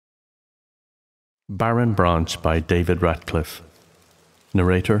Barren Branch by David Ratcliffe.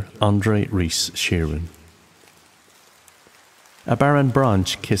 Narrator Aindre Reece-Sheerin. A barren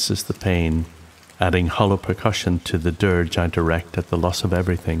branch kisses the pane, adding hollow percussion to the dirge I direct at the loss of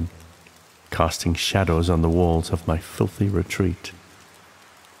everything, casting shadows on the walls of my filthy retreat.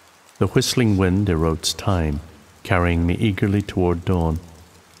 The whistling wind erodes time, carrying me eagerly toward dawn,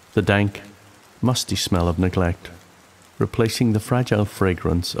 the dank, musty smell of neglect, replacing the fragile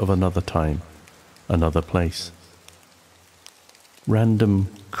fragrance of another time, another place.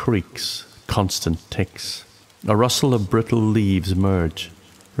 Random creaks, constant ticks, a rustle of brittle leaves merge,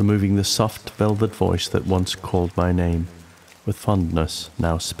 removing the soft velvet voice that once called my name, with fondness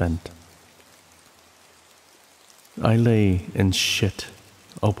now spent. I lay in shit,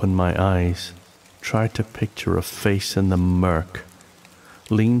 open my eyes, try to picture a face in the murk,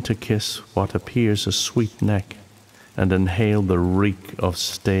 lean to kiss what appears a sweet neck, and inhale the reek of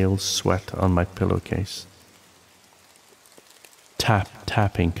stale sweat on my pillowcase.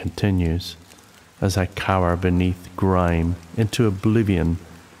 Tapping continues as I cower beneath grime into oblivion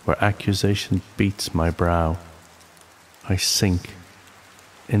where accusation beats my brow. I sink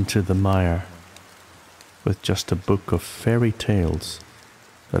into the mire with just a book of fairy tales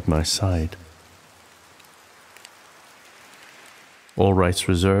at my side. All rights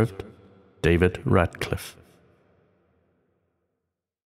reserved, David Ratcliffe.